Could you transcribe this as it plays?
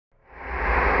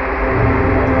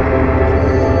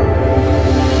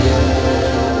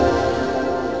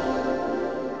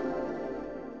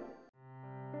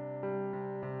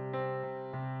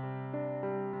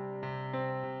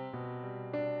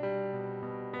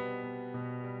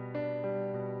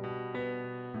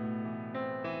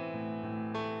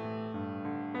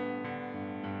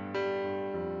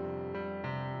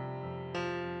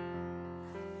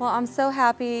Well, I'm so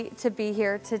happy to be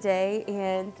here today,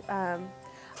 and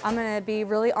I'm going to be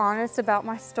really honest about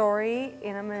my story,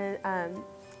 and I'm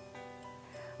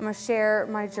going to share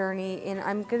my journey, and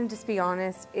I'm going to just be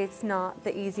honest. It's not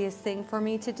the easiest thing for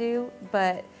me to do,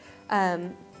 but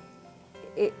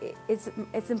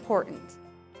it's important.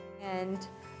 And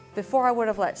before I would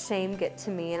have let shame get to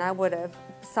me, and I would have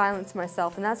silenced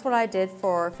myself, and that's what I did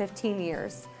for 15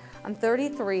 years. I'm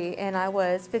 33, and I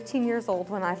was 15 years old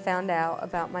when I found out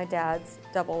about my dad's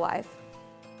double life.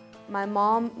 My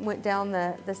mom went down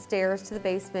the stairs to the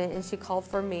basement, and she called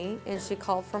for me, and she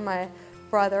called for my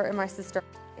brother and my sister,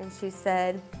 and she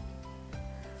said,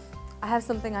 "I have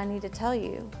something I need to tell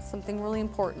you, something really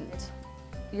important.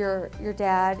 Your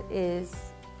dad is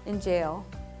in jail."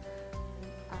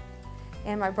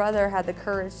 And my brother had the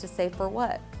courage to say, "For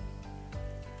what?"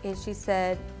 And she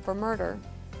said, "For murder."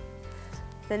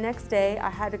 The next day, I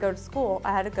had to go to school.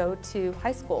 I had to go to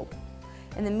high school.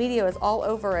 And the media was all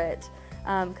over it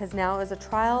because now it was a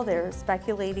trial. They're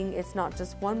speculating it's not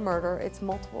just one murder, it's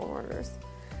multiple murders.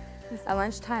 At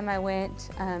lunchtime, I went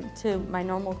to my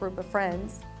normal group of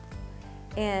friends,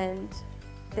 and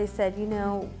they said, "You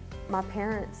know, my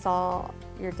parents saw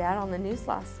your dad on the news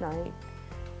last night,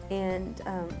 and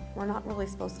we're not really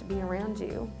supposed to be around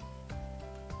you."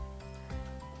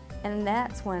 And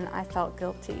that's when I felt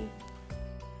guilty.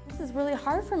 This is really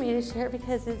hard for me to share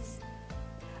because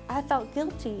I felt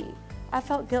guilty. I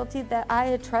felt guilty that I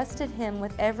had trusted him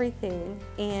with everything,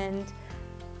 and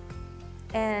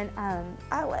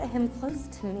I let him close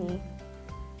to me,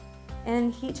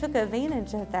 and he took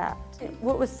advantage of that.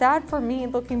 What was sad for me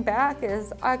looking back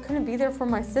is I couldn't be there for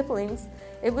my siblings.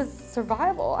 It was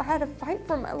survival. I had to fight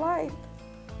for my life.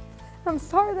 I'm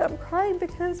sorry that I'm crying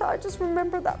because I just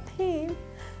remember that pain.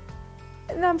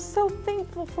 And I'm so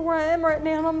thankful for where I am right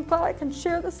now, and I'm glad I can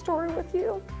share this story with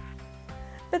you.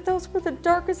 But those were the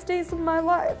darkest days of my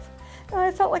life, and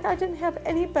I felt like I didn't have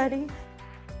anybody.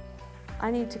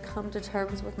 I needed to come to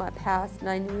terms with my past, and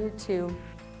I needed to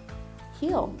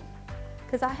heal,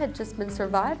 because I had just been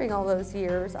surviving all those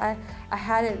years. I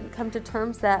hadn't come to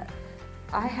terms that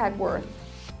I had worth.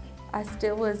 I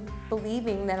still was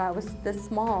believing that I was this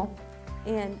small,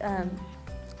 and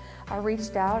I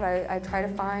reached out. I tried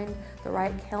to find the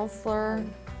right counselor.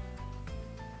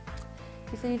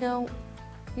 He said, "You know,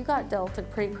 you got dealt a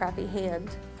pretty crappy hand."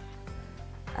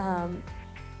 I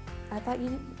thought,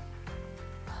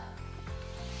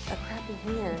 a crappy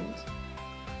hand?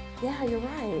 Yeah, you're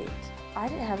right. I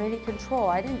didn't have any control.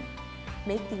 I didn't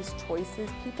make these choices.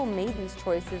 People made these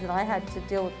choices, and I had to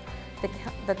deal with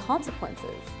the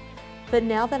consequences. But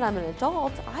now that I'm an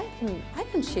adult, I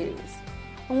can choose.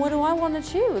 And what do I want to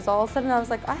choose? All of a sudden I was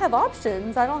like, I have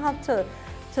options. I don't have to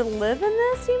live in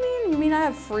this, you mean? You mean I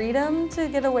have freedom to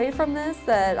get away from this?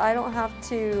 That I don't have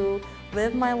to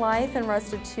live my life in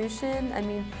restitution? I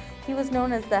mean, he was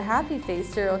known as the happy face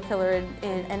serial killer,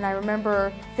 and I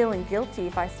remember feeling guilty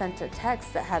if I sent a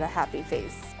text that had a happy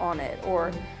face on it,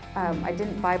 or I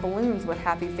didn't buy balloons with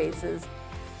happy faces.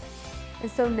 And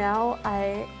so now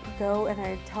I go and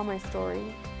I tell my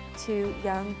story to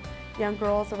young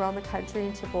girls around the country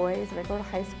and to boys, and I go to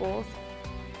high schools.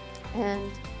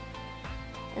 And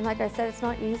like I said, it's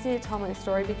not easy to tell my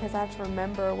story because I have to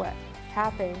remember what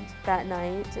happened that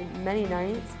night and many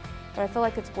nights, but I feel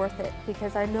like it's worth it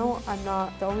because I know I'm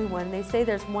not the only one. They say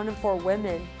there's 1 in 4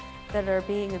 women that are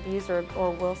being abused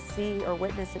or will see or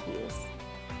witness abuse.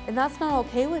 And that's not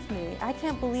okay with me. I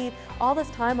can't believe all this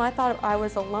time I thought I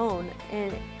was alone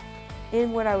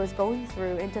in what I was going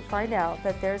through, and to find out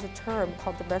that there's a term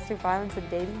called domestic violence and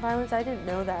dating violence, I didn't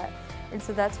know that. And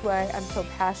so that's why I'm so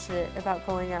passionate about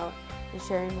going out and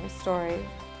sharing my story.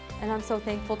 And I'm so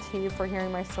thankful to you for hearing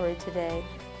my story today.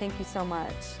 Thank you so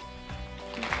much.